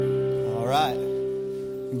right.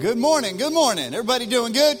 Good morning. Good morning. Everybody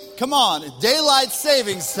doing good? Come on. It's daylight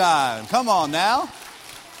savings time. Come on now.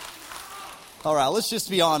 All right, let's just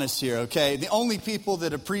be honest here, okay? The only people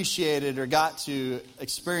that appreciated or got to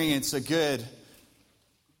experience a good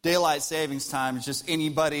daylight savings time is just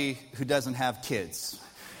anybody who doesn't have kids.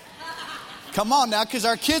 Come on now, because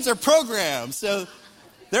our kids are programmed. So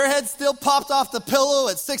their head still popped off the pillow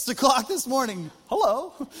at 6 o'clock this morning.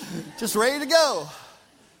 Hello. Just ready to go.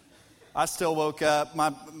 I still woke up.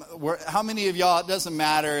 How many of y'all, it doesn't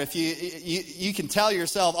matter if you can tell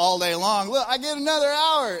yourself all day long, look, I get another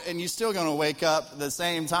hour, and you're still going to wake up at the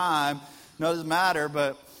same time. No, it doesn't matter,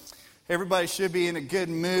 but everybody should be in a good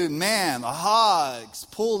mood. Man, the Hogs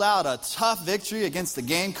pulled out a tough victory against the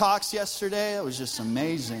Gamecocks yesterday. It was just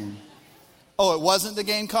amazing. Oh, it wasn't the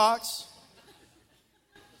Gamecocks?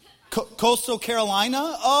 Coastal Carolina?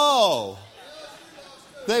 Oh.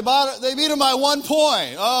 They beat them by 1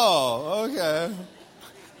 point. Oh, okay.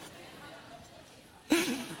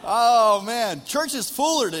 Oh, man. Church is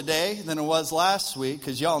fuller today than it was last week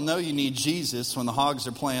because y'all know you need Jesus when the Hogs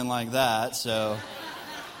are playing like that. So,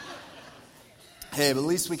 hey, but at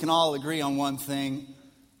least we can all agree on one thing.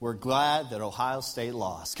 We're glad that Ohio State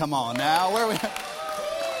lost. Come on now.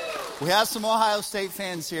 We have some Ohio State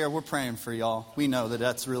fans here. We're praying for y'all. We know that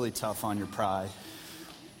that's really tough on your pride.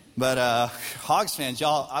 But Hogs fans,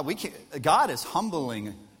 y'all, God is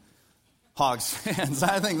humbling Hogs fans.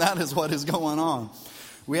 I think that is what is going on.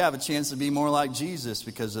 We have a chance to be more like Jesus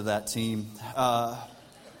because of that team.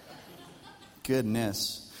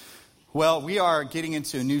 Goodness. Well, we are getting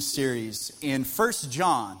into a new series in 1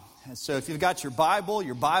 John. And so if you've got your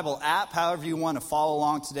Bible app, however you want to follow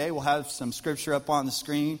along today, we'll have some scripture up on the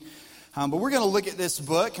screen. But we're going to look at this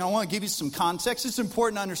book, and I want to give you some context. It's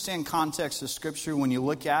important to understand context of Scripture when you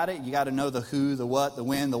look at it. You got to know the who, the what, the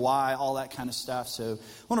when, the why, all that kind of stuff. So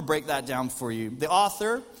I want to break that down for you. The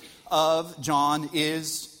author of John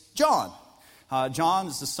is John. John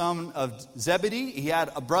is the son of Zebedee. He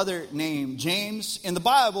had a brother named James. In the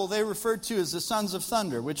Bible, they're referred to as the Sons of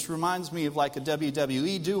Thunder, which reminds me of like a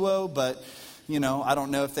WWE duo, but I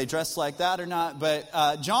don't know if they dress like that or not.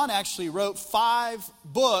 But John actually wrote 5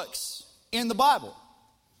 books in the Bible.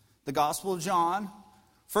 The Gospel of John,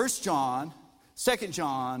 1 John, 2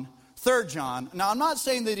 John, 3 John. Now, I'm not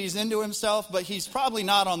saying that he's into himself, but he's probably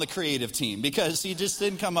not on the creative team because he just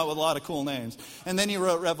didn't come up with a lot of cool names. And then he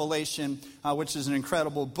wrote Revelation, which is an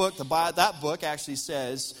incredible book. That book actually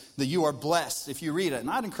says that you are blessed if you read it. And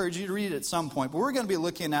I'd encourage you to read it at some point. But we're going to be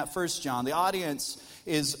looking at 1 John. The audience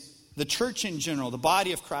is the church in general, the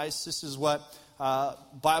body of Christ. This is what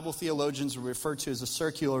Bible theologians refer to as a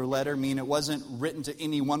circular letter, meaning it wasn't written to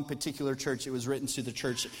any one particular church. It was written to the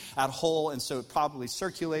church at whole, and so it probably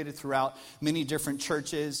circulated throughout many different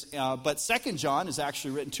churches. But 2 John is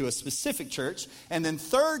actually written to a specific church, and then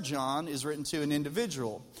 3 John is written to an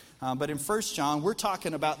individual. But in 1 John, we're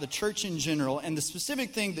talking about the church in general, and the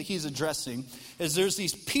specific thing that he's addressing is there's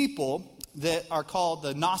these people that are called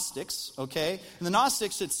the Gnostics, okay? And the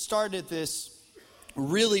Gnostics had started this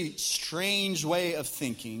really strange way of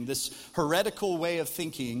thinking, this heretical way of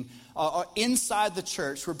thinking inside the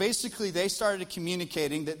church, where basically they started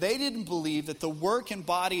communicating that they didn't believe that the work and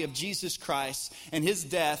body of Jesus Christ and his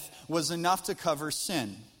death was enough to cover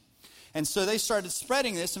sin. And so they started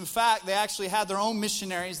spreading this. In fact, they actually had their own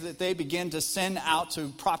missionaries that they began to send out to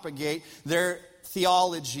propagate their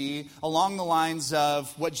theology along the lines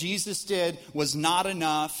of what Jesus did was not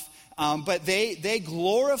enough. But they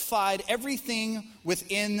glorified everything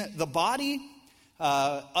within the body,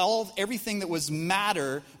 everything that was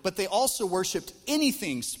matter, but they also worshiped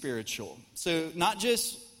anything spiritual. So not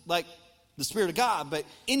just like the Spirit of God, but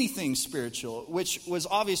anything spiritual, which was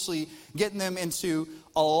obviously getting them into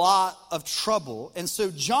a lot of trouble. And so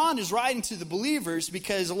John is writing to the believers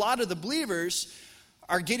because a lot of the believers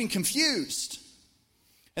are getting confused.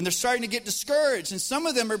 And they're starting to get discouraged. And some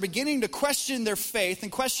of them are beginning to question their faith and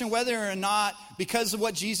question whether or not, because of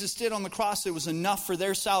what Jesus did on the cross, it was enough for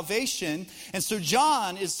their salvation. And so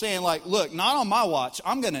John is saying, like, look, not on my watch.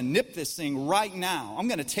 I'm going to nip this thing right now. I'm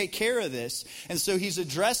going to take care of this. And so he's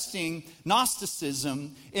addressing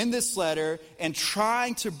Gnosticism in this letter and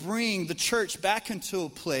trying to bring the church back into a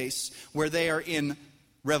place where they are in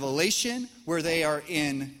revelation, where they are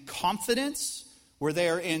in confidence, where they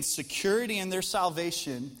are in security in their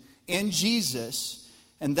salvation in Jesus.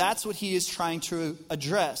 And that's what he is trying to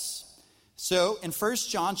address. So in 1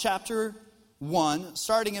 John chapter 1,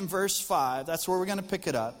 starting in verse 5, that's where we're going to pick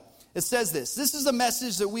it up. It says this: "This is a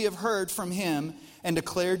message that we have heard from him and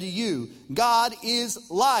declared to you. God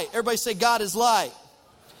is light." Everybody say, God is light.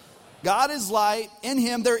 God is light. In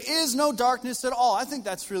him there is no darkness at all. I think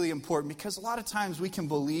that's really important because a lot of times we can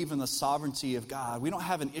believe in the sovereignty of God. We don't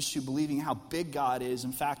have an issue believing how big God is.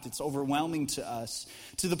 In fact, it's overwhelming to us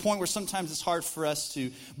to the point where sometimes it's hard for us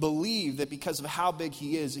to believe that because of how big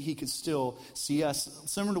he is, that he could still see us.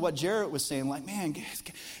 Similar to what Jarrett was saying, like, man,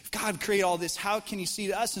 if God created all this, how can he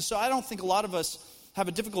see us? And so I don't think a lot of us have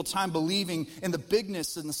a difficult time believing in the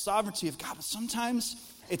bigness and the sovereignty of God. But sometimes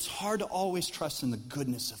it's hard to always trust in the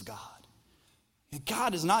goodness of God.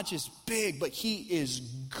 God is not just big, but he is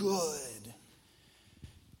good.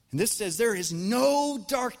 And this says there is no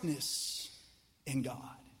darkness in God.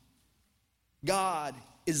 God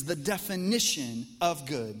is the definition of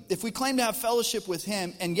good. If we claim to have fellowship with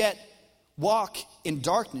him and yet walk in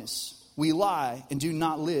darkness, we lie and do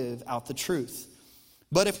not live out the truth.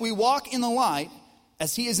 But if we walk in the light,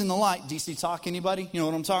 as he is in the light, DC talk, anybody? You know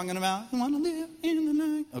what I'm talking about? I want to live in the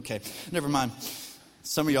night. Okay, never mind.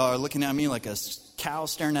 Some of y'all are looking at me like a cow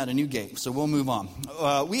staring at a new gate, so we'll move on.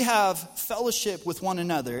 We have fellowship with one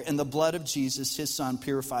another, and the blood of Jesus, his son,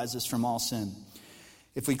 purifies us from all sin.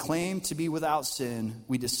 If we claim to be without sin,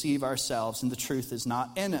 we deceive ourselves, and the truth is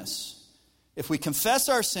not in us. If we confess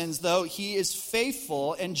our sins, though, he is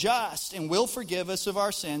faithful and just and will forgive us of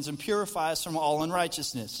our sins and purify us from all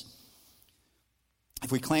unrighteousness.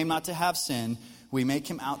 If we claim not to have sin, we make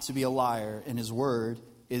him out to be a liar, and his word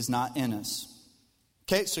is not in us.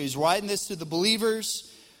 Okay, so he's writing this to the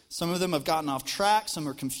believers. Some of them have gotten off track. Some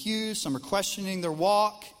are confused. Some are questioning their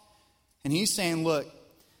walk. And he's saying, look,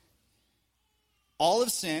 all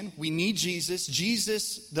of sin, we need Jesus.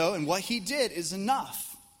 Jesus, though, and what he did is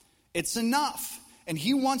enough. It's enough. And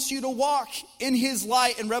he wants you to walk in his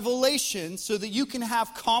light and revelation so that you can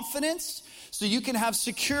have confidence, so you can have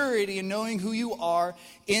security in knowing who you are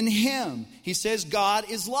in him. He says God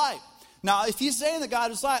is light. Now, if he's saying that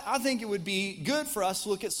God is light, I think it would be good for us to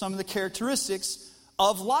look at some of the characteristics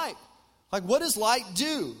of light. Like, what does light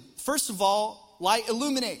do? First of all, light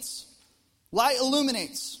illuminates. Light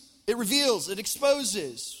illuminates. It reveals. It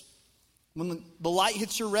exposes. When the light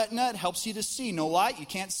hits your retina, it helps you to see. No light, you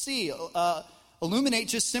can't see. Illuminate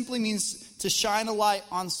just simply means to shine a light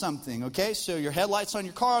on something, okay? So your headlights on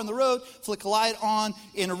your car on the road, flick a light on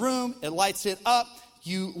in a room, it lights it up.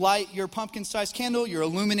 You light your pumpkin-sized candle, you're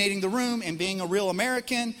illuminating the room, and being a real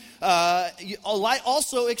American, a light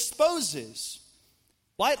also exposes.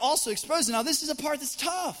 Light also exposes. Now, this is a part that's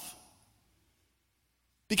tough.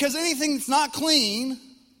 Because anything that's not clean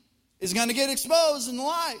is going to get exposed in the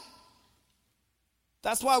light.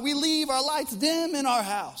 That's why we leave our lights dim in our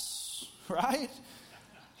house, right?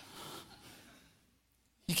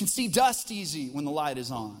 You can see dust easy when the light is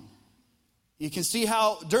on. You can see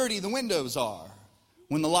how dirty the windows are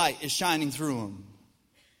when the light is shining through them.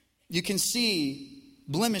 You can see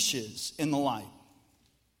blemishes in the light.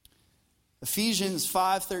 Ephesians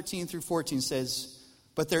 5:13 through 14 says,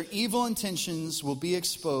 "But their evil intentions will be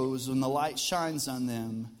exposed when the light shines on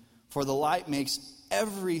them, for the light makes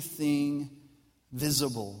everything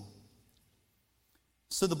visible."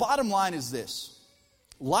 So the bottom line is this.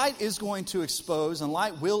 Light is going to expose and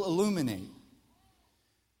light will illuminate.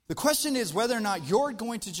 The question is whether or not you're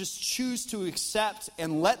going to just choose to accept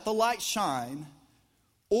and let the light shine,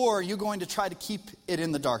 or you're going to try to keep it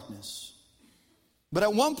in the darkness. But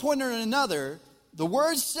at one point or another, the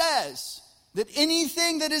word says that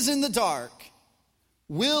anything that is in the dark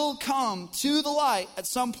will come to the light at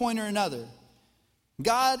some point or another.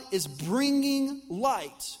 God is bringing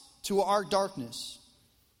light to our darkness.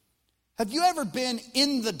 Have you ever been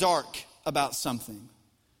in the dark about something?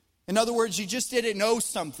 In other words, you just didn't know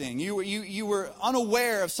something. You were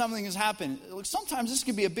unaware of something has happened. Sometimes this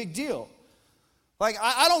can be a big deal. Like,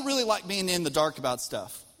 I don't really like being in the dark about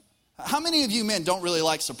stuff. How many of you men don't really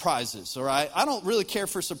like surprises, all right? I don't really care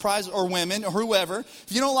for surprises, or women, or whoever. If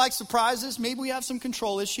you don't like surprises, maybe we have some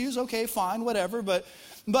control issues. Okay, fine, whatever. But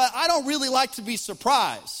I don't really like to be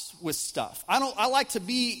surprised with stuff. I like to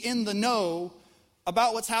be in the know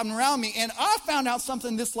about what's happening around me. And I found out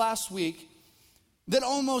something this last week that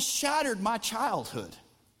almost shattered my childhood.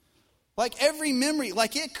 Like every memory,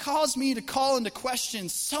 like it caused me to call into question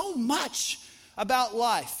so much about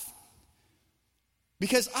life.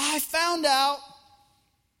 Because I found out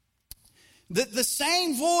that the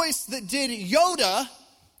same voice that did Yoda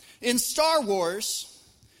in Star Wars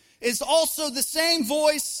is also the same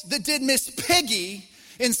voice that did Miss Piggy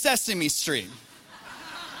in Sesame Street.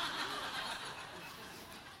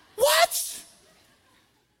 What?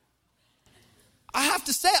 I have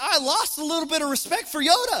to say, I lost a little bit of respect for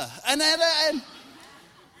Yoda. And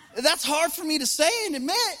that's hard for me to say and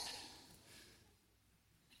admit.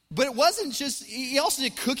 But it wasn't just, he also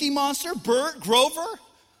did Cookie Monster, Bert, Grover.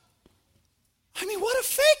 I mean, what a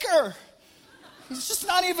faker. He's just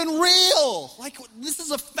not even real. Like, this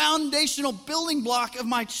is a foundational building block of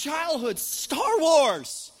my childhood, Star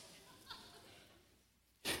Wars.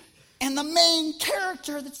 And the main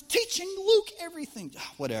character that's teaching Luke everything.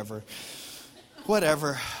 Whatever.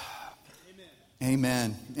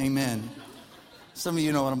 Amen. Some of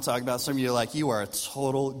you know what I'm talking about. Some of you are like, you are a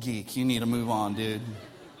total geek. You need to move on, dude.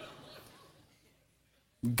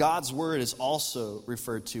 God's word is also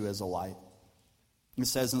referred to as a light. It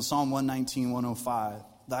says in Psalm 119, 105,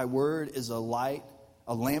 thy word is a light,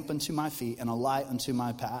 a lamp unto my feet, and a light unto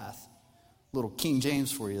my path. Little King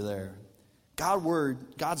James for you there.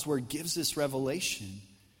 God's word gives us revelation.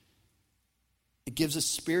 It gives us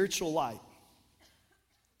spiritual light.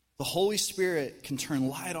 The Holy Spirit can turn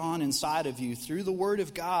light on inside of you through the word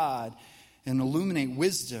of God and illuminate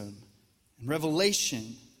wisdom and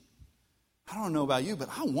revelation. I don't know about you, but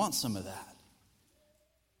I want some of that.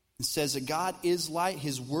 It says that God is light.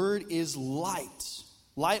 His word is light.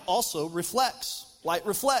 Light also reflects. Light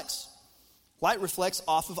reflects. Light reflects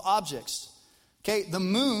off of objects. Okay, the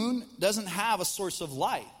moon doesn't have a source of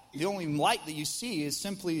light. The only light that you see is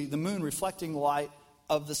simply the moon reflecting the light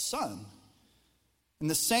of the sun. In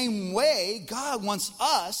the same way, God wants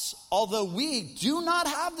us, although we do not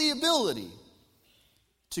have the ability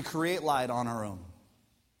to create light on our own.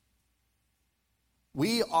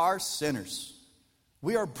 We are sinners.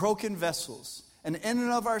 We are broken vessels. And in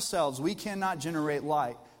and of ourselves, we cannot generate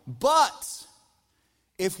light. But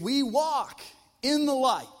if we walk in the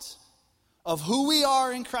light of who we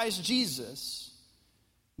are in Christ Jesus,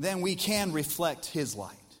 then we can reflect His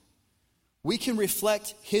light. We can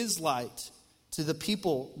reflect His light to the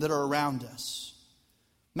people that are around us.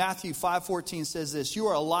 Matthew 5:14 says this, you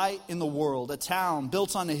are a light in the world, a town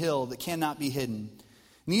built on a hill that cannot be hidden.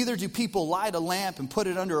 Neither do people light a lamp and put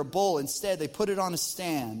it under a bowl. Instead, they put it on a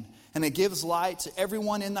stand, and it gives light to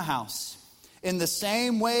everyone in the house. In the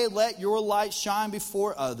same way, let your light shine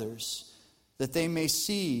before others, that they may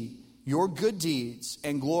see your good deeds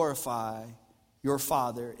and glorify your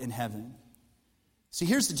Father in heaven. See,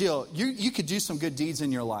 here's the deal. You could do some good deeds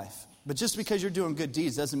in your life, but just because you're doing good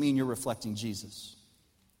deeds doesn't mean you're reflecting Jesus.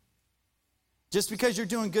 Just because you're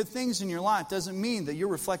doing good things in your life doesn't mean that you're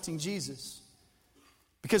reflecting Jesus.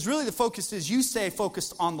 Because really the focus is you stay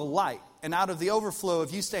focused on the light. And out of the overflow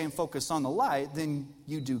of you staying focused on the light, then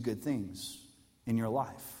you do good things in your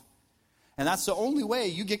life. And that's the only way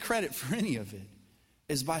you get credit for any of it,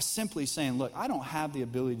 is by simply saying, look, I don't have the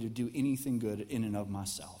ability to do anything good in and of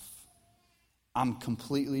myself. I'm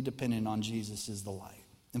completely dependent on Jesus as the light.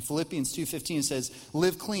 In Philippians 2:15 it says,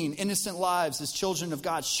 live clean, innocent lives as children of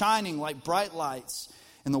God, shining like bright lights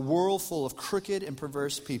in the world full of crooked and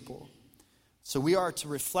perverse people. So we are to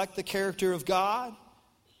reflect the character of God.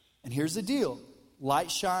 And here's the deal.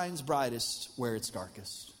 Light shines brightest where it's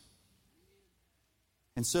darkest.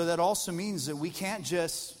 And so that also means that we can't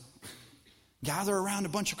just gather around a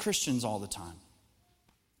bunch of Christians all the time.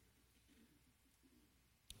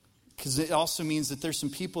 Because it also means that there's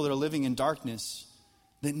some people that are living in darkness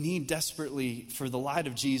that need desperately for the light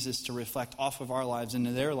of Jesus to reflect off of our lives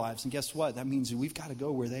into their lives. And guess what? That means that we've got to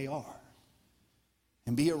go where they are.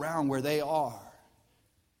 And be around where they are.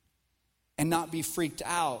 And not be freaked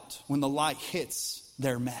out when the light hits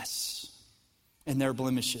their mess. And their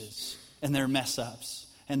blemishes. And their mess ups.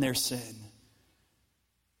 And their sin.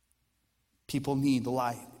 People need the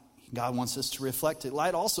light. God wants us to reflect it.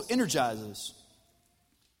 Light also energizes.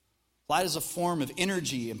 Light is a form of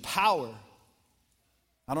energy and power.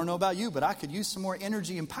 I don't know about you, but I could use some more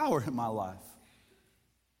energy and power in my life.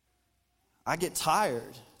 I get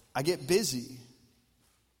tired. I get busy.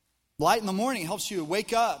 Light in the morning helps you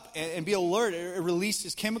wake up and be alert. It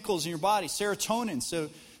releases chemicals in your body, serotonin,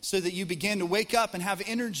 so that you begin to wake up and have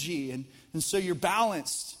energy, and so you're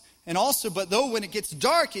balanced. And also, but though when it gets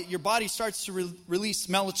dark, your body starts to release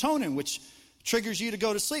melatonin, which triggers you to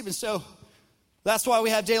go to sleep. And so that's why we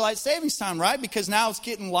have daylight savings time, right? Because now it's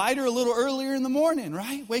getting lighter a little earlier in the morning,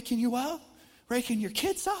 right? Waking you up, waking your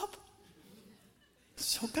kids up.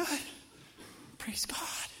 So good. Praise God.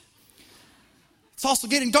 It's also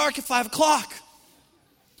getting dark at 5 o'clock.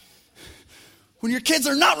 When your kids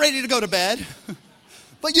are not ready to go to bed,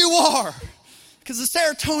 but you are. Because the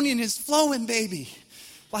serotonin is flowing, baby,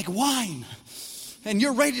 like wine. And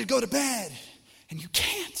you're ready to go to bed, and you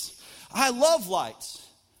can't. I love light.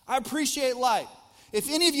 I appreciate light. If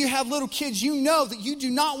any of you have little kids, you know that you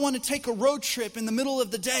do not want to take a road trip in the middle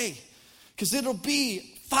of the day, because it'll be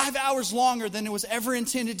 5 hours longer than it was ever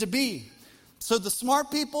intended to be. So the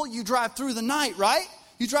smart people, you drive through the night, right?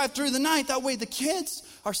 You drive through the night. That way the kids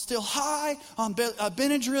are still high on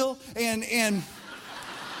Benadryl and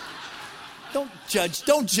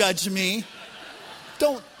Don't judge me.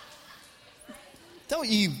 Don't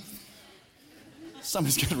you.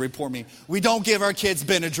 Somebody's going to report me. We don't give our kids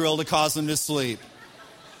Benadryl to cause them to sleep.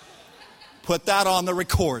 Put that on the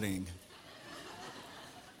recording.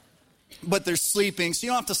 But they're sleeping, so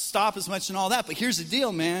you don't have to stop as much and all that. But here's the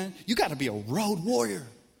deal, man. You got to be a road warrior.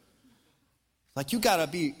 Like you got to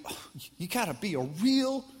be a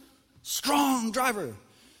real strong driver.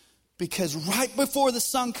 Because right before the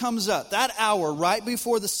sun comes up, that hour right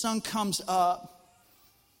before the sun comes up,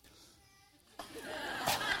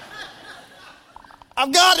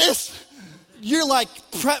 I've got this. You're like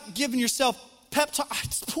giving yourself pep talk. I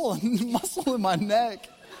just pull a muscle in my neck.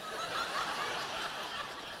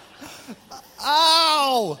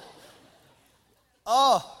 Ow!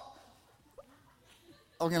 Oh.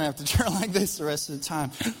 I'm going to have to turn like this the rest of the time.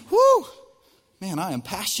 Whew! Man, I am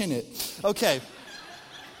passionate. Okay.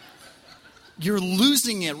 You're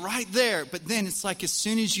losing it right there. But then it's like as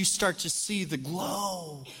soon as you start to see the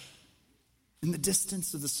glow in the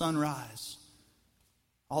distance of the sunrise,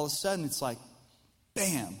 all of a sudden it's like,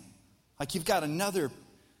 bam. Like you've got another,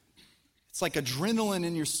 it's like adrenaline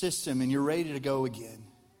in your system and you're ready to go again.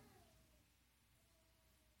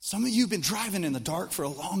 Some of you have been driving in the dark for a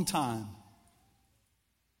long time.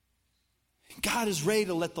 God is ready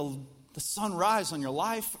to let the sun rise on your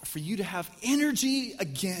life for you to have energy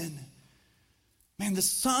again. Man, the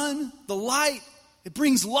sun, the light, it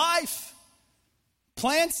brings life.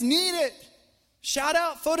 Plants need it. Shout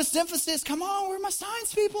out photosynthesis. Come on, where are my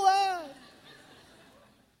science people at?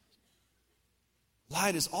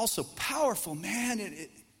 Light is also powerful, man. It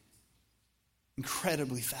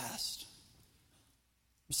incredibly fast.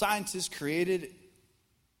 Scientists created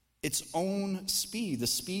its own speed, the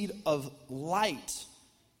speed of light.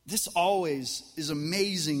 This always is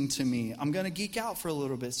amazing to me. I'm going to geek out for a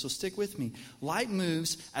little bit, so stick with me. Light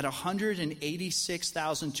moves at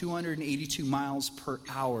 186,282 miles per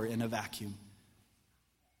hour in a vacuum.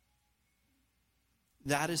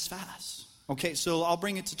 That is fast. Okay, so I'll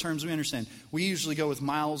bring it to terms we understand. We usually go with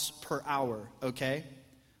miles per hour, okay?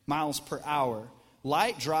 Miles per hour.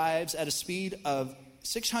 Light drives at a speed of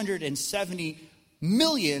 670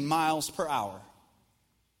 million miles per hour.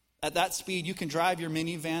 At that speed, you can drive your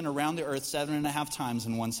minivan around the earth 7.5 times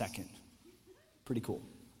in 1 second. Pretty cool.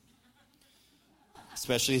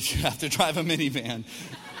 Especially if you have to drive a minivan.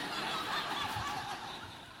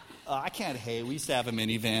 I can't hate. We used to have a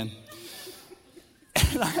minivan.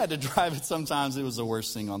 And I had to drive it sometimes. It was the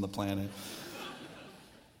worst thing on the planet.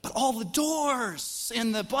 But all the doors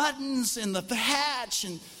and the buttons and the hatch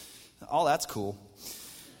and all that's cool.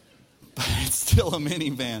 But it's still a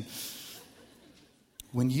minivan.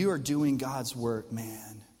 When you are doing God's work,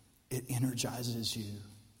 man, it energizes you.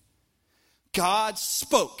 God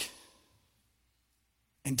spoke,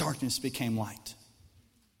 and darkness became light.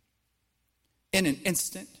 In an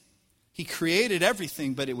instant, He created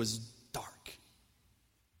everything, but it was dark.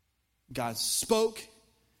 God spoke,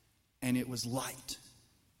 and it was light.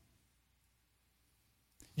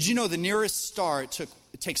 Did you know the nearest star, it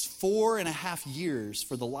takes 4.5 years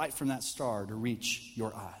for the light from that star to reach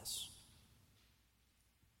your eyes?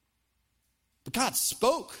 But God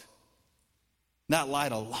spoke that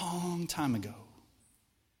light a long time ago.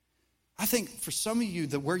 I think for some of you,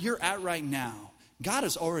 that where you're at right now, God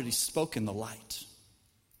has already spoken the light.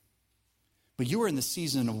 But you are in the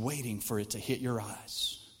season of waiting for it to hit your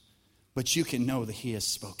eyes. But you can know that He has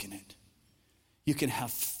spoken it. You can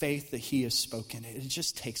have faith that He has spoken it. It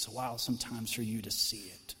just takes a while sometimes for you to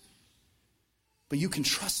see it. But you can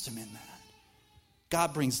trust Him in that.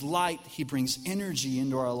 God brings light. He brings energy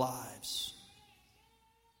into our lives.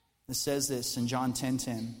 It says this in John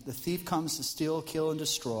 10:10. The thief comes to steal, kill, and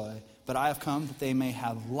destroy. But I have come that they may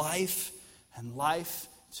have life and life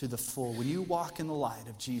to the full. When you walk in the light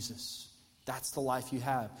of Jesus, that's the life you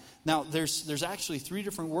have. Now, there's actually 3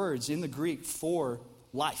 different words in the Greek for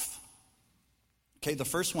life. Okay, the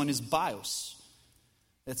first one is bios.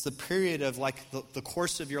 It's the period of like the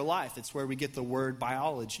course of your life. It's where we get the word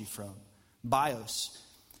biology from. Bios.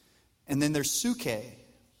 And then there's suke.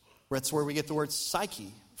 That's where we get the word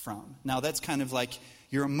psyche from. Now, that's kind of like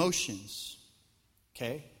your emotions.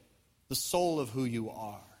 Okay? The soul of who you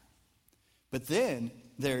are. But then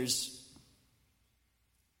there's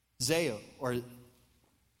Zeo, or how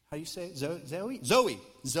do you say it? Zoe.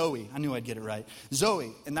 I knew I'd get it right.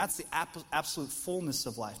 Zoe. And that's the absolute fullness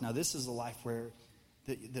of life. Now, this is a life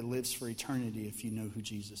that lives for eternity if you know who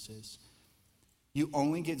Jesus is. You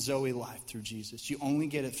only get Zoe life through Jesus. You only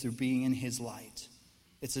get it through being in His light.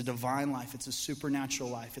 It's a divine life. It's a supernatural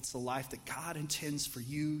life. It's the life that God intends for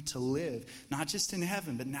you to live. Not just in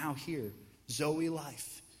heaven, but now here. Zoe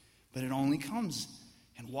life. But it only comes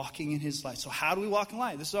in walking in his light. So how do we walk in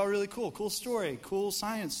light? This is all really cool. Cool story, cool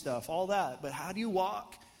science stuff, all that. But how do you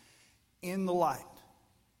walk in the light?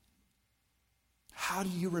 How do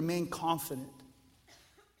you remain confident?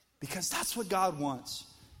 Because that's what God wants.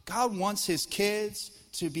 God wants his kids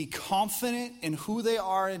to be confident in who they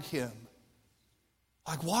are in him.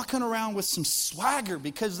 Like walking around with some swagger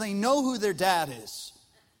because they know who their dad is.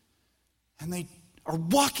 And they are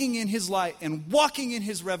walking in his light and walking in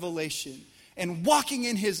his revelation and walking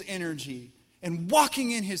in his energy and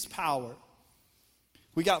walking in his power.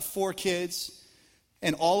 We got 4 kids,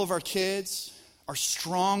 and all of our kids are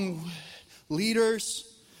strong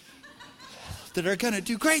leaders that are going to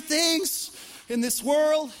do great things in this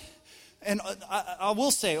world. And I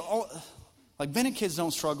will say, like Bennett kids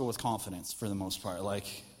don't struggle with confidence for the most part. Like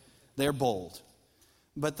they're bold.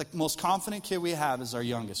 But the most confident kid we have is our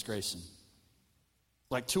youngest, Grayson.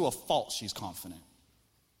 Like to a fault, she's confident.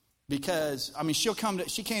 Because, I mean, she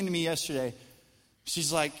came to me yesterday.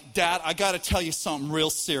 She's like, Dad, I got to tell you something real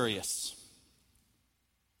serious.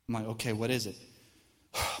 I'm like, okay, what is it?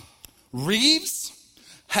 Reeves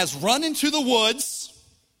has run into the woods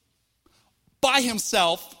by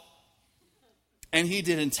himself, and he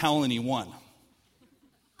didn't tell anyone.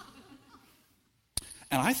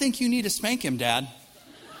 And I think you need to spank him, Dad.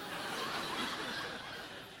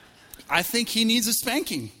 I think he needs a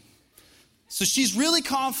spanking. So she's really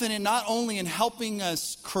confident not only in helping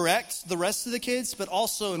us correct the rest of the kids, but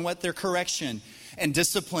also in what their correction and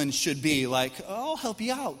discipline should be. Like, oh, I'll help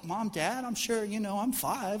you out. Mom, Dad, I'm sure, I'm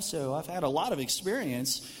 5, so I've had a lot of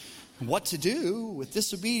experience in what to do with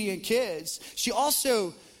disobedient kids. She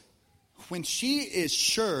also, when she is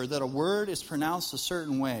sure that a word is pronounced a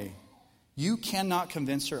certain way, you cannot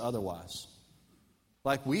convince her otherwise.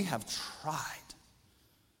 Like we have tried.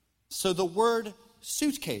 So the word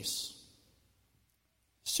suitcase.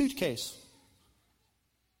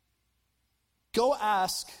 Go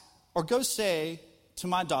ask or go say to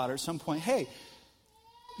my daughter at some point, hey,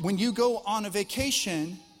 when you go on a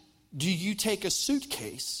vacation, do you take a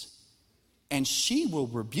suitcase? And she will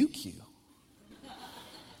rebuke you.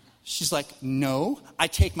 She's like, no, I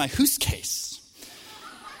take my hoose case.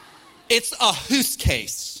 It's a hoose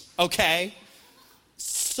case, okay?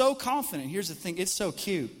 So confident. Here's the thing, it's so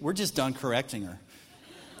cute. We're just done correcting her.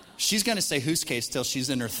 She's going to say hoose case till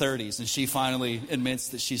she's in her 30s, and she finally admits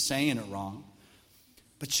that she's saying it wrong.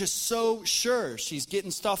 But just so sure, she's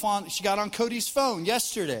getting stuff on. She got on Cody's phone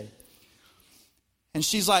yesterday. And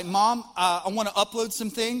she's like, Mom, I want to upload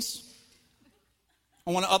some things.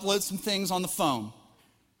 I want to upload some things on the phone.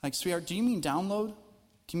 Like, sweetheart, do you mean download?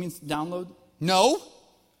 Do you mean download? No,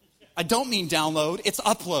 I don't mean download. It's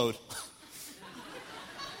upload.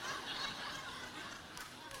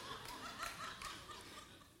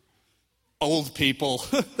 Old people,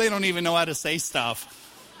 they don't even know how to say stuff.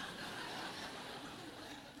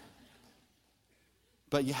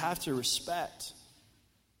 But you have to respect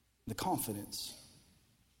the confidence.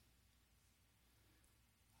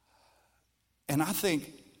 And I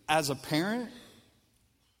think as a parent,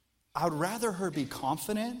 I would rather her be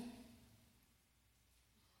confident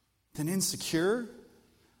than insecure.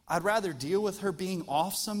 I'd rather deal with her being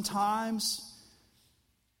off sometimes,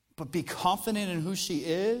 but be confident in who she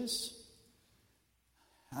is.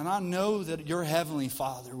 And I know that your Heavenly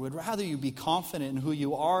Father would rather you be confident in who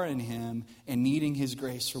you are in Him and needing His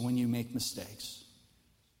grace for when you make mistakes.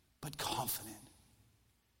 But confident.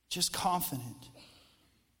 Just confident.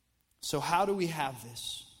 So how do we have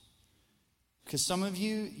this? Because some of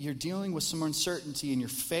you, you're dealing with some uncertainty in your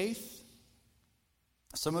faith.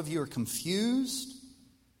 Some of you are confused.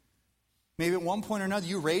 Maybe at one point or another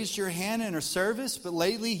you raised your hand in a service, but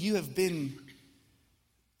lately you have been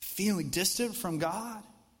feeling distant from God.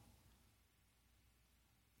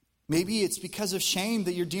 Maybe it's because of shame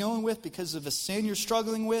that you're dealing with, because of a sin you're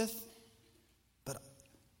struggling with. But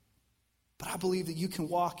I believe that you can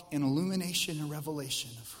walk in illumination and revelation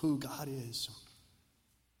of who God is,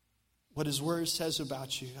 what His Word says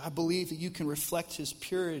about you. I believe that you can reflect His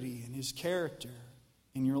purity and His character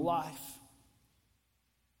in your life.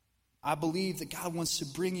 I believe that God wants to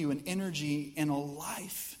bring you an energy and a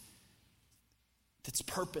life that's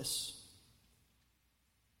purpose.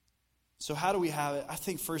 So how do we have it? I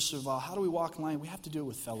think first of all, how do we walk in light? We have to do it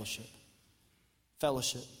with fellowship.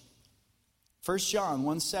 Fellowship. 1 John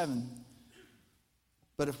 1:7.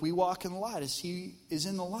 But if we walk in the light as He is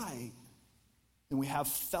in the light, then we have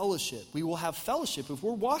fellowship. We will have fellowship. If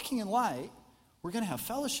we're walking in light, we're going to have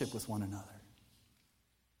fellowship with one another.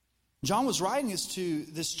 John was writing this to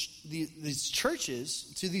these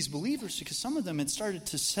churches, to these believers, because some of them had started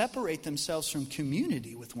to separate themselves from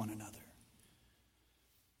community with one another.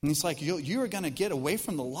 And he's like, you are going to get away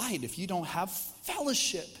from the light if you don't have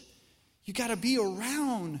fellowship. You got to be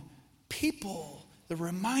around people that are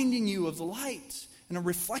reminding you of the light and are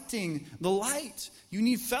reflecting the light. You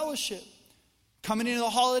need fellowship. Coming into the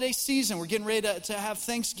holiday season, we're getting ready to have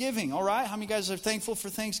Thanksgiving, all right? How many of you guys are thankful for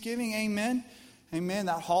Thanksgiving? Amen. Amen.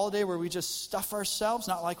 That holiday where we just stuff ourselves,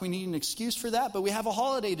 not like we need an excuse for that, but we have a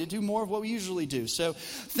holiday to do more of what we usually do. So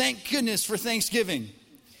thank goodness for Thanksgiving.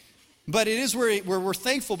 But it is where we're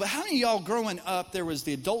thankful. But how many of y'all growing up, there was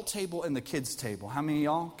the adult table and the kids' table? How many of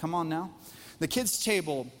y'all? Come on now. The kids'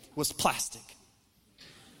 table was plastic.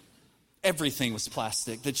 Everything was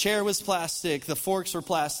plastic. The chair was plastic. The forks were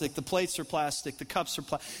plastic. The plates were plastic. The cups were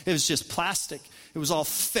plastic. It was just plastic. It was all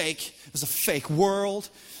fake. It was a fake world.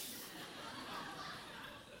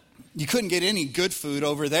 You couldn't get any good food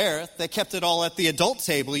over there. They kept it all at the adult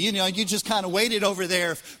table. You know, you just kind of waited over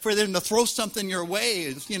there for them to throw something your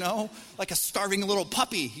way, you know, like a starving little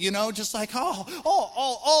puppy, you know, just like,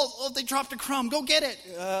 oh, they dropped a crumb, go get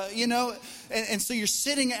it, you know. And so you're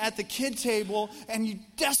sitting at the kid table and you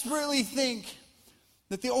desperately think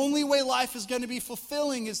that the only way life is going to be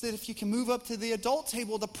fulfilling is that if you can move up to the adult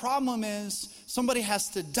table. The problem is somebody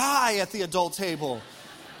has to die at the adult table.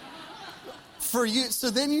 For you,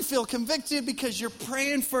 so then you feel convicted because you're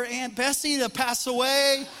praying for Aunt Bessie to pass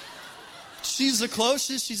away. She's the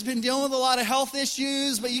closest. She's been dealing with a lot of health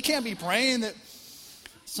issues, but you can't be praying that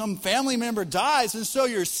some family member dies, and so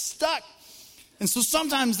you're stuck. And so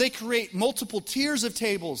sometimes they create multiple tiers of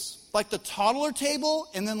tables, like the toddler table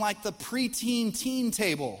and then like the preteen teen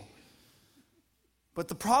table. But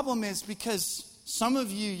the problem is because some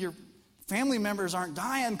of you, your family members aren't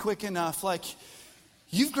dying quick enough, like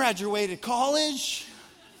you've graduated college.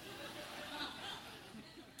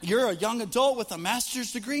 You're a young adult with a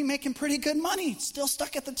master's degree making pretty good money. Still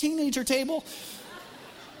stuck at the teenager table.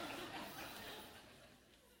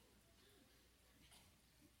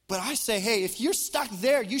 But I say, hey, if you're stuck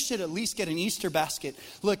there, you should at least get an Easter basket.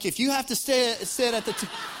 Look, if you have to sit at the...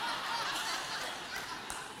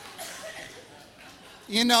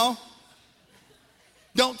 you know...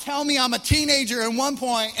 Don't tell me I'm a teenager at one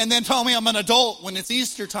point and then tell me I'm an adult when it's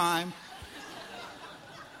Easter time.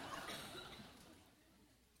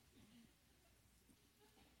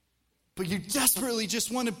 But you desperately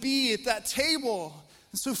just want to be at that table.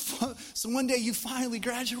 And so one day you finally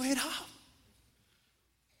graduate up.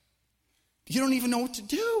 You don't even know what to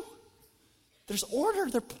do. There's order.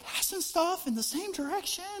 They're passing stuff in the same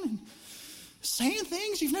direction and saying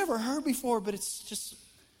things you've never heard before, but it's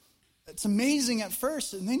amazing at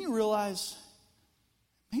first, and then you realize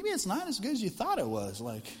maybe it's not as good as you thought it was.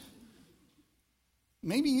 Like,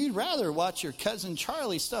 maybe you'd rather watch your cousin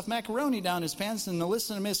Charlie stuff macaroni down his pants than to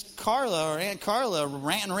listen to Miss Carla or Aunt Carla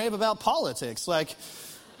rant and rave about politics. Like,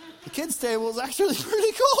 the kids' table is actually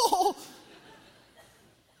pretty cool.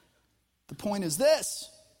 The point is this.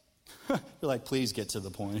 You're like, please get to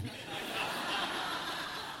the point.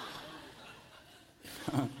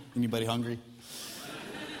 Anybody hungry?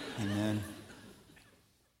 Amen.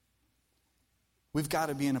 We've got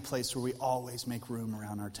to be in a place where we always make room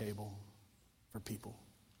around our table for people.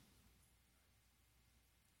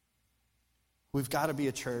 We've got to be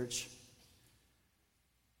a church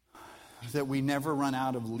that we never run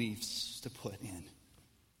out of leaves to put in.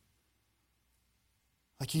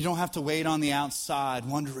 Like, you don't have to wait on the outside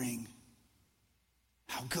wondering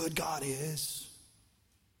how good God is,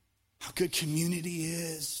 how good community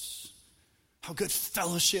is, how good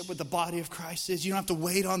fellowship with the body of Christ is. You don't have to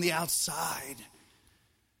wait on the outside.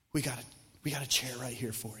 We got a chair right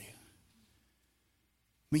here for you.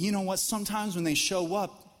 But you know what? Sometimes when they show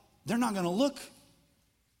up, they're not going to look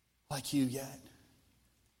like you yet.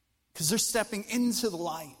 Because they're stepping into the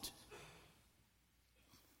light.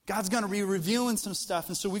 God's going to be revealing some stuff.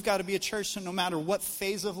 And so we've got to be a church that no matter what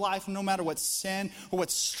phase of life, no matter what sin or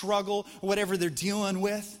what struggle or whatever they're dealing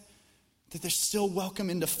with, that they're still welcome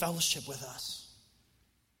into fellowship with us.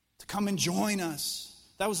 To come and join us.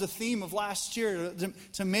 That was the theme of last year,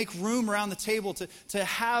 to make room around the table, to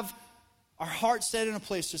have our hearts set in a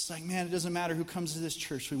place just like, man, it doesn't matter who comes to this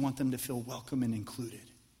church. We want them to feel welcome and included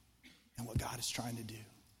in what God is trying to do.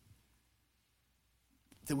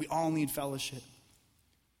 That we all need fellowship.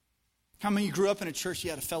 How many of you grew up in a church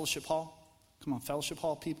you had a fellowship hall? Come on, fellowship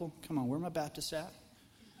hall people. Come on, where are my Baptists at?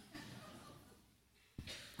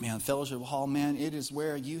 Man, fellowship hall, man, it is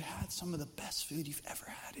where you had some of the best food you've ever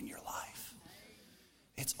had in your life.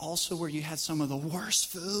 It's also where you had some of the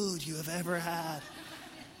worst food you have ever had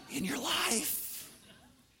in your life.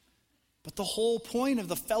 But the whole point of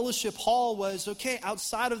the fellowship hall was, okay,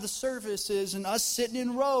 outside of the services and us sitting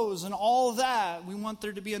in rows and all of that, we want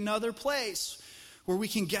there to be another place where we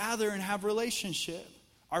can gather and have relationship.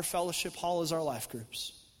 Our fellowship hall is our life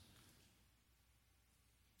groups.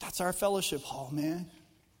 That's our fellowship hall, man.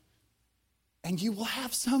 And you will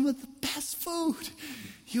have some of the best food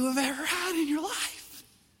you have ever had in your life.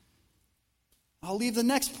 I'll leave the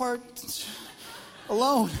next part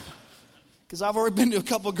alone, because I've already been to a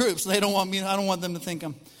couple groups. They don't want me. I don't want them to think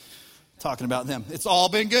I'm talking about them. It's all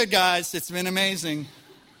been good, guys. It's been amazing.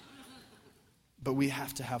 But we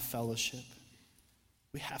have to have fellowship.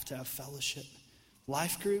 We have to have fellowship.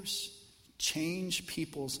 Life groups change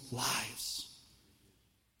people's lives.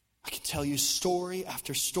 I can tell you story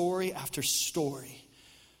after story after story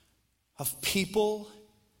of people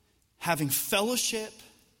having fellowship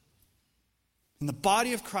in the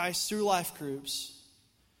body of Christ through life groups.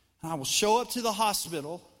 And I will show up to the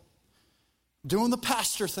hospital doing the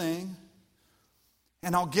pastor thing,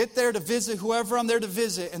 and I'll get there to visit whoever I'm there to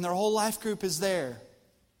visit, and their whole life group is there,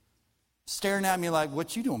 staring at me like,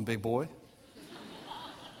 "What you doing, big boy?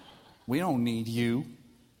 We don't need you.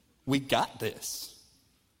 We got this."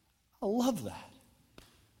 I love that.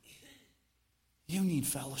 You need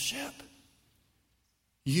fellowship.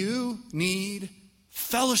 You need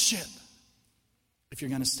fellowship if you're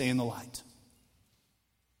going to stay in the light.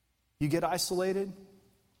 You get isolated,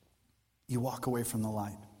 you walk away from the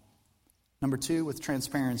light. Number 2, with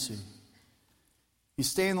transparency. You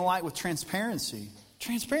stay in the light with transparency.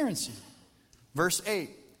 Transparency. Verse 8.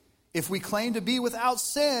 If we claim to be without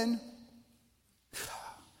sin,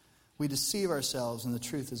 we deceive ourselves and the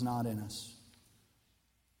truth is not in us.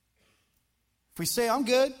 If we say, I'm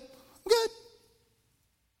good,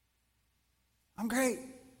 I'm great,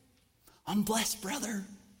 I'm blessed, brother.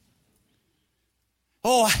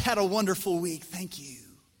 Oh, I had a wonderful week, thank you.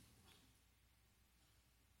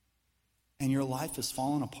 And your life is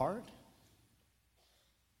falling apart,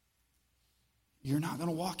 you're not going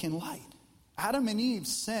to walk in light. Adam and Eve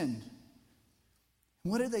sinned.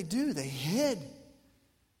 What did they do? They hid.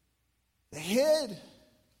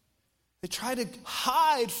 They tried to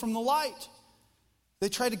hide from the light. They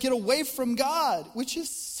tried to get away from God, which is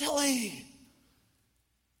silly,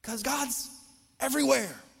 because God's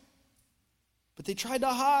everywhere. But they tried to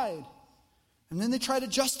hide. And then they tried to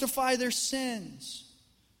justify their sins.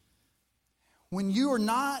 When you are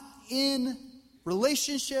not in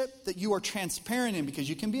relationship that you are transparent in, because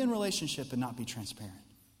you can be in relationship and not be transparent.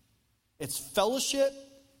 It's fellowship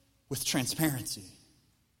with transparency.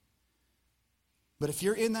 But if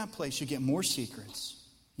you're in that place, you get more secrets,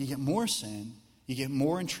 you get more sin, you get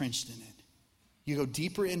more entrenched in it. You go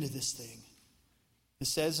deeper into this thing. It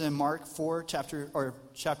says in Mark 4, chapter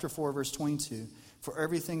 4, verse 22, for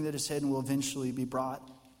everything that is hidden will eventually be brought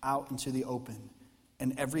out into the open,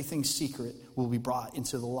 and everything secret will be brought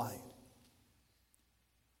into the light.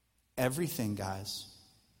 Everything, guys.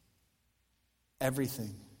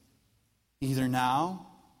 Everything. Either now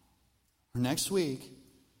or next week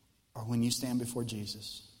or when you stand before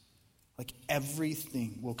Jesus. Like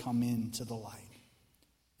everything will come into the light.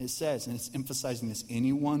 It says, and it's emphasizing this,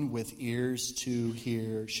 anyone with ears to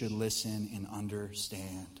hear should listen and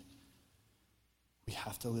understand. We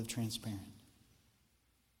have to live transparent.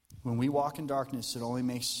 When we walk in darkness, we only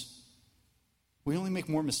make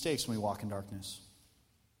more mistakes when we walk in darkness.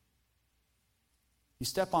 You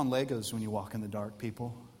step on Legos when you walk in the dark,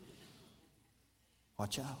 people.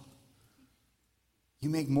 Watch out. You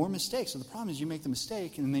make more mistakes. So the problem is you make the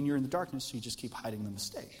mistake and then you're in the darkness, so you just keep hiding the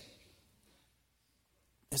mistake.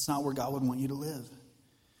 It's not where God would want you to live.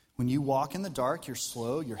 When you walk in the dark, you're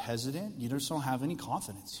slow, you're hesitant, you just don't have any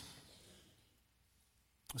confidence.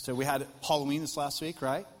 So we had Halloween this last week,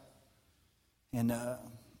 right? And I'm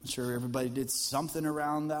sure everybody did something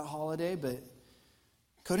around that holiday, but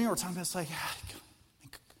Cody and I were talking about, it's like,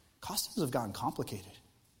 costumes have gotten complicated.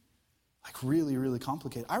 Like really, really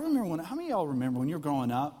complicated. I remember how many of y'all remember when you were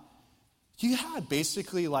growing up, you had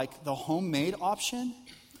basically like the homemade option.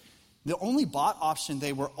 The only bought option,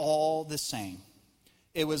 they were all the same.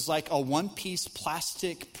 It was like a one-piece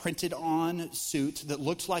plastic printed-on suit that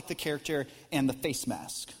looked like the character and the face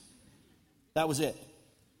mask. That was it.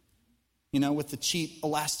 You know, with the cheap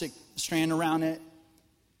elastic strand around it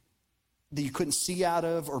that you couldn't see out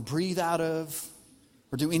of or breathe out of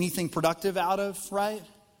or do anything productive out of, right?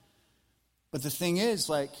 But the thing is,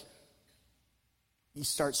 like, you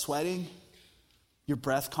start sweating, your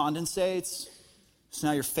breath condensates, so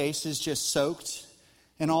now your face is just soaked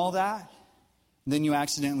and all that. And then you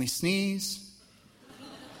accidentally sneeze.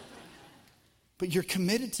 But you're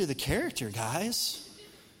committed to the character, guys.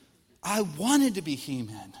 I wanted to be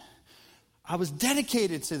He-Man. I was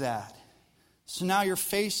dedicated to that. So now your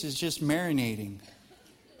face is just marinating.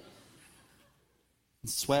 And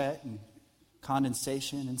sweat and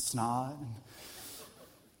condensation and snot,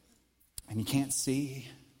 and you can't see.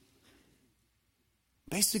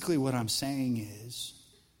 Basically what I'm saying is,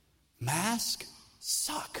 masks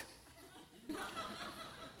suck.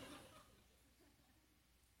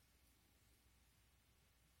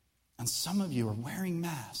 And some of you are wearing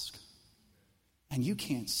masks, and you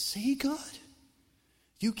can't see good.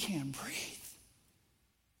 You can't breathe.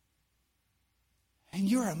 And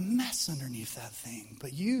you're a mess underneath that thing.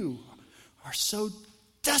 But you are so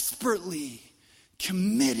desperately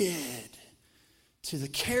committed to the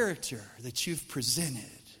character that you've presented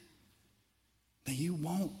that you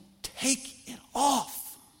won't take it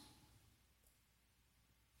off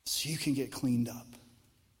so you can get cleaned up.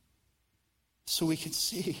 So we can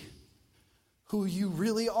see who you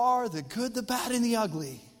really are, the good, the bad, and the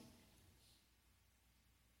ugly.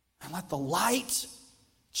 And let the light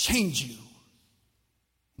change you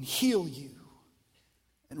and heal you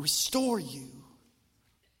and restore you.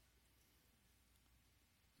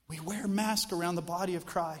 We wear masks around the body of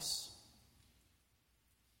Christ.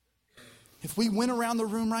 If we went around the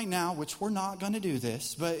room right now, which we're not going to do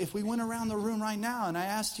this, but if we went around the room right now and I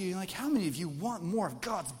asked you, like, how many of you want more of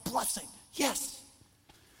God's blessing? Yes.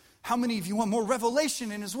 How many of you want more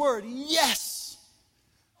revelation in His Word? Yes.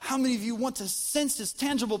 How many of you want to sense His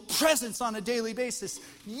tangible presence on a daily basis?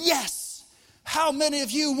 Yes. How many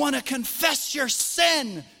of you want to confess your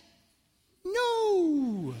sin?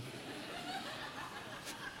 No.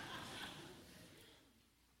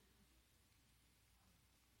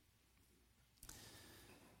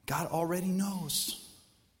 God already knows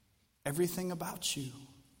everything about you.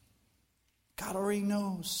 God already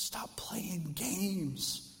knows. Stop playing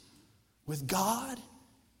games with God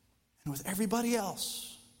and with everybody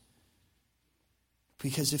else.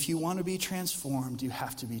 Because if you want to be transformed, you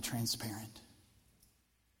have to be transparent.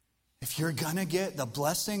 If you're going to get the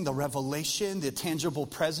blessing, the revelation, the tangible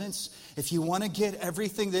presence, if you want to get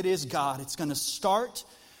everything that is God, it's going to start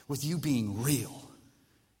with you being real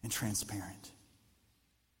and transparent.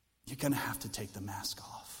 You're going to have to take the mask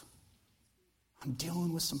off. I'm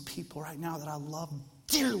dealing with some people right now that I love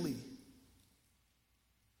dearly.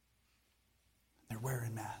 They're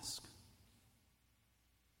wearing masks.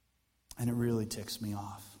 And it really ticks me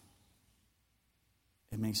off.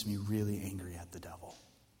 It makes me really angry at the devil.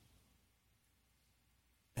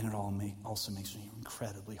 And it also makes me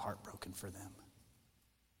incredibly heartbroken for them.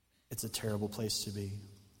 It's a terrible place to be.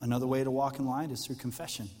 Another way to walk in light is through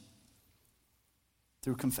confession.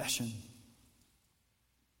 Through confession.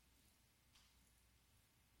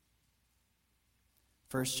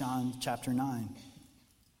 First John chapter 9.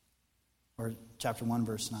 Or chapter 1,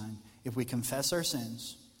 verse 9. If we confess our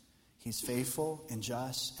sins, He's faithful and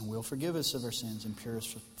just and will forgive us of our sins and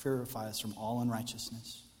purify us from all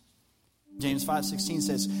unrighteousness. James 5:16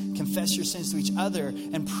 says, confess your sins to each other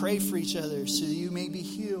and pray for each other so that you may be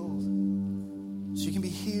healed. So you can be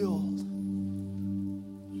healed.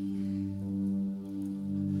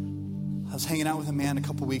 I was hanging out with a man a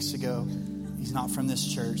couple weeks ago. He's not from this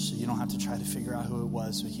church, so you don't have to try to figure out who it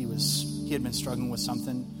was. But he had been struggling with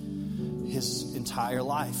something his entire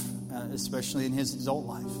life, especially in his adult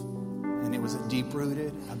life. And it was a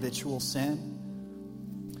deep-rooted, habitual sin.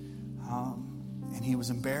 And he was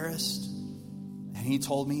embarrassed. And he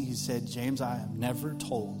told me, he said, James, I have never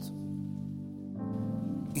told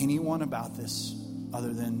anyone about this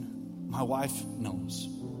other than my wife knows.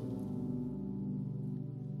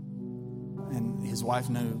 And his wife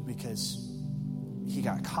knew because he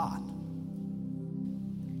got caught.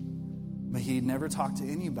 But he'd never talked to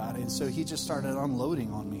anybody. And so he just started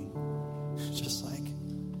unloading on me. Just like.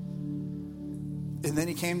 And then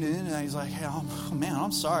he came to me and he's like, hey, I'm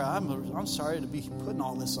sorry. I'm sorry to be putting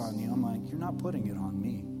all this on you. I'm like, you're not putting it on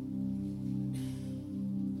me.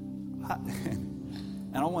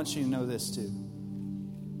 And I want you to know this too.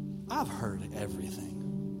 I've heard everything.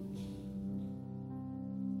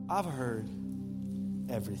 I've heard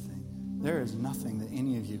everything. There is nothing that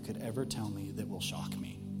any of you could ever tell me that will shock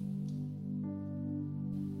me.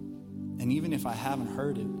 And even if I haven't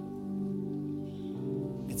heard it,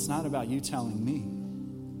 it's not about you telling me.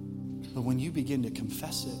 But when you begin to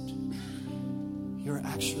confess it, you're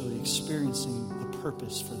actually experiencing the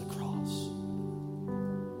purpose for the cross.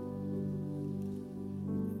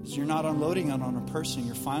 So you're not unloading it on a person,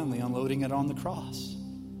 you're finally unloading it on the cross.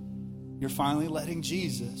 You're finally letting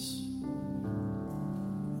Jesus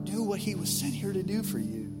do what He was sent here to do for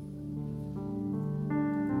you.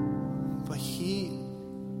 But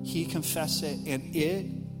he confessed it, and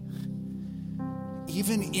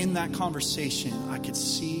even in that conversation, I could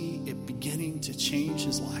see it beginning to change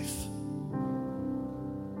his life.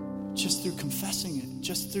 Just just through confessing it,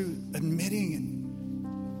 just through admitting it.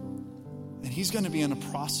 And he's going to be in a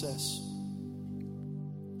process.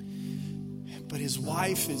 But his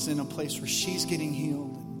wife is in a place where she's getting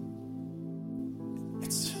healed.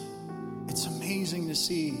 It's amazing to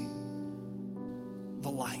see the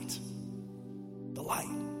light. The light.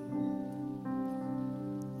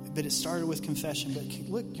 But it started with confession. But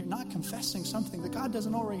look, you're not confessing something that God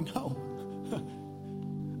doesn't already know.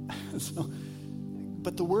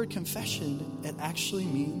 But the word confession, it actually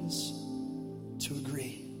means to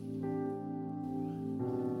agree.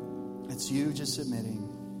 It's you just admitting,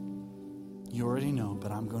 you already know,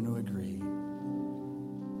 but I'm going to agree.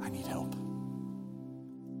 I need help.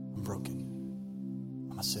 I'm broken.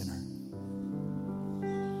 I'm a sinner.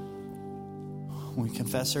 When we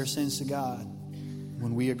confess our sins to God,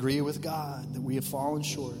 when we agree with God that we have fallen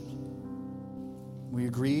short, we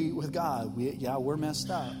agree with God, we're messed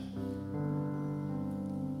up.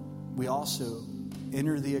 We also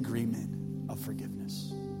enter the agreement of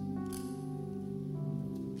forgiveness.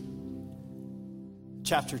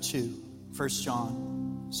 Chapter 2, 1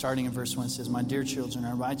 John, starting in verse 1, says, "My dear children,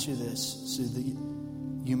 I write you this so that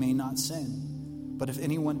you may not sin. But if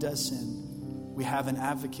anyone does sin, we have an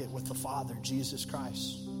advocate with the Father, Jesus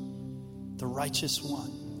Christ, the righteous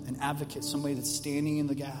one, an advocate, somebody that's standing in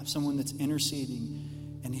the gap, someone that's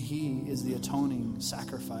interceding, and he is the atoning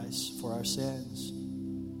sacrifice for our sins,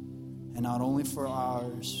 and not only for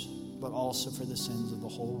ours, but also for the sins of the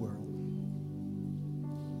whole world."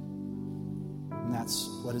 And that's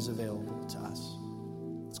what is available to us.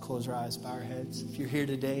 Let's close our eyes, bow our heads. If you're here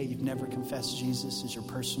today, you've never confessed Jesus as your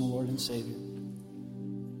personal Lord and Savior.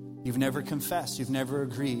 You've never confessed, you've never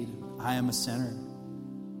agreed, I am a sinner.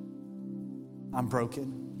 I'm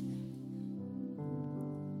broken.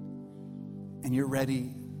 And you're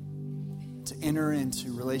ready to enter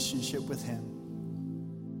into relationship with him.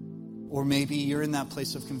 Or maybe you're in that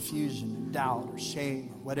place of confusion and doubt or shame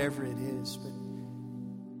or whatever it is, but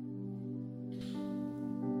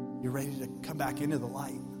you're ready to come back into the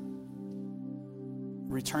light.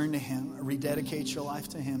 Return to him, rededicate your life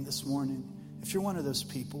to him this morning. If you're one of those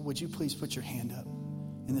people, would you please put your hand up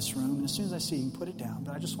in this room? And as soon as I see you, you can put it down.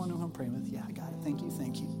 But I just want to know who I'm praying with. Yeah, I got it. Thank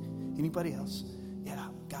you. Anybody else? Yeah,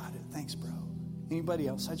 got it. Thanks, bro. Anybody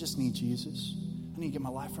else? I just need Jesus. I need to get my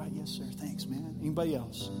life right. Yes, sir. Thanks, man. Anybody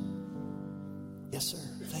else? Yes, sir.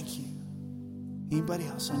 Thank you. Anybody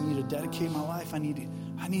else? I need to dedicate my life. I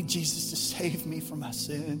need Jesus to save me from my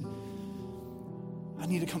sin. I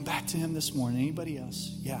need to come back to him this morning. Anybody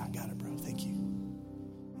else? Yeah, I got it, bro. Thank you.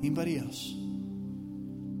 Anybody else?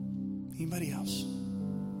 Anybody else?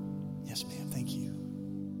 Yes, ma'am. Thank you.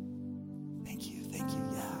 Thank you.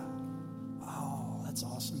 Yeah. Oh, that's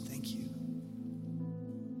awesome. Thank you.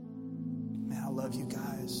 Man, I love you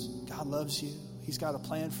guys. God loves you. He's got a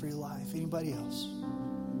plan for your life. Anybody else?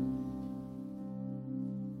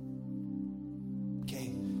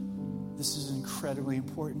 Okay. This is an incredibly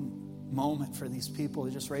important moment for these people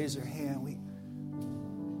to just raise their hand.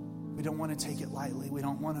 We don't want to take it lightly. We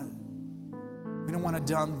don't want to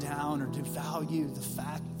dumb down or devalue the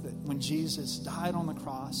fact that when Jesus died on the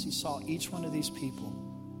cross, he saw each one of these people.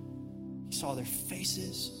 He saw their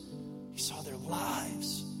faces. He saw their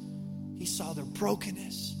lives. He saw their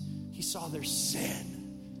brokenness. He saw their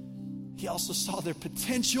sin. He also saw their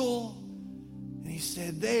potential. And he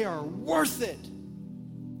said, they are worth it.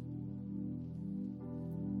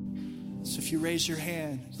 So if you raise your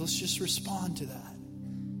hand, let's just respond to that.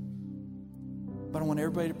 But I want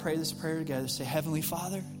everybody to pray this prayer together. Say, Heavenly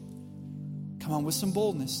Father, come on with some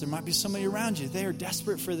boldness. There might be somebody around you. They are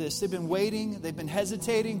desperate for this. They've been waiting. They've been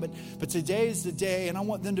hesitating. But today is the day. And I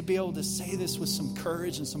want them to be able to say this with some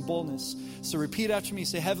courage and some boldness. So repeat after me.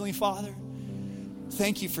 Say, Heavenly Father,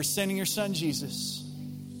 thank you for sending your son Jesus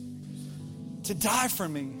to die for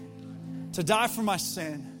me, to die for my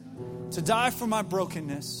sin, to die for my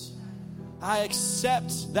brokenness. I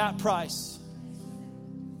accept that price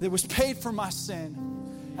that was paid for my sin.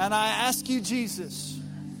 And I ask you, Jesus,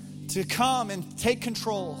 to come and take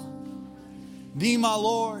control. Be my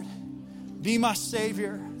Lord. Be my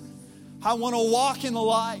Savior. I want to walk in the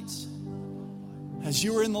light as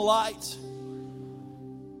you were in the light.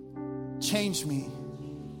 Change me.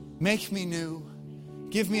 Make me new.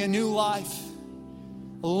 Give me a new life.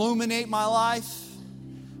 Illuminate my life.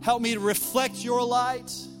 Help me to reflect your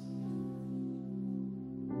light.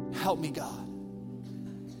 Help me, God.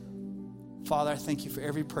 Father, I thank you for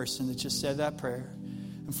every person that just said that prayer.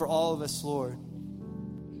 And for all of us, Lord,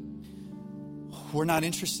 we're not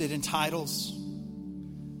interested in titles.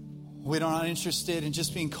 We're not interested in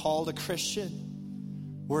just being called a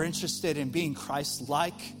Christian. We're interested in being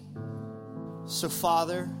Christ-like. So,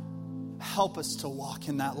 Father, help us to walk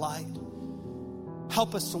in that light.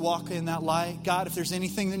 Help us to walk in that light. God, if there's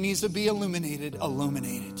anything that needs to be illuminated,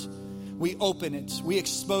 illuminate it. We open it. We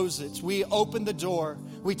expose it. We open the door.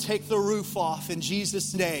 We take the roof off in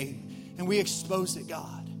Jesus' name. And we expose it,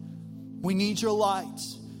 God. We need your light.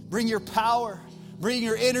 Bring your power. Bring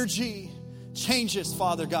your energy. Change us,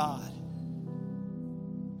 Father God.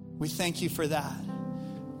 We thank you for that.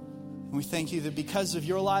 And we thank you that because of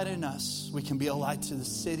your light in us, we can be a light to the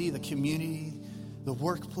city, the community, the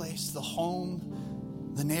workplace, the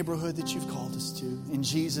home, the neighborhood that you've called us to. In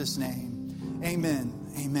Jesus' name, amen.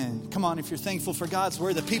 Amen. Come on, if you're thankful for God's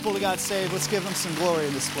word, the people of God saved, let's give them some glory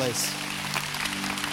in this place.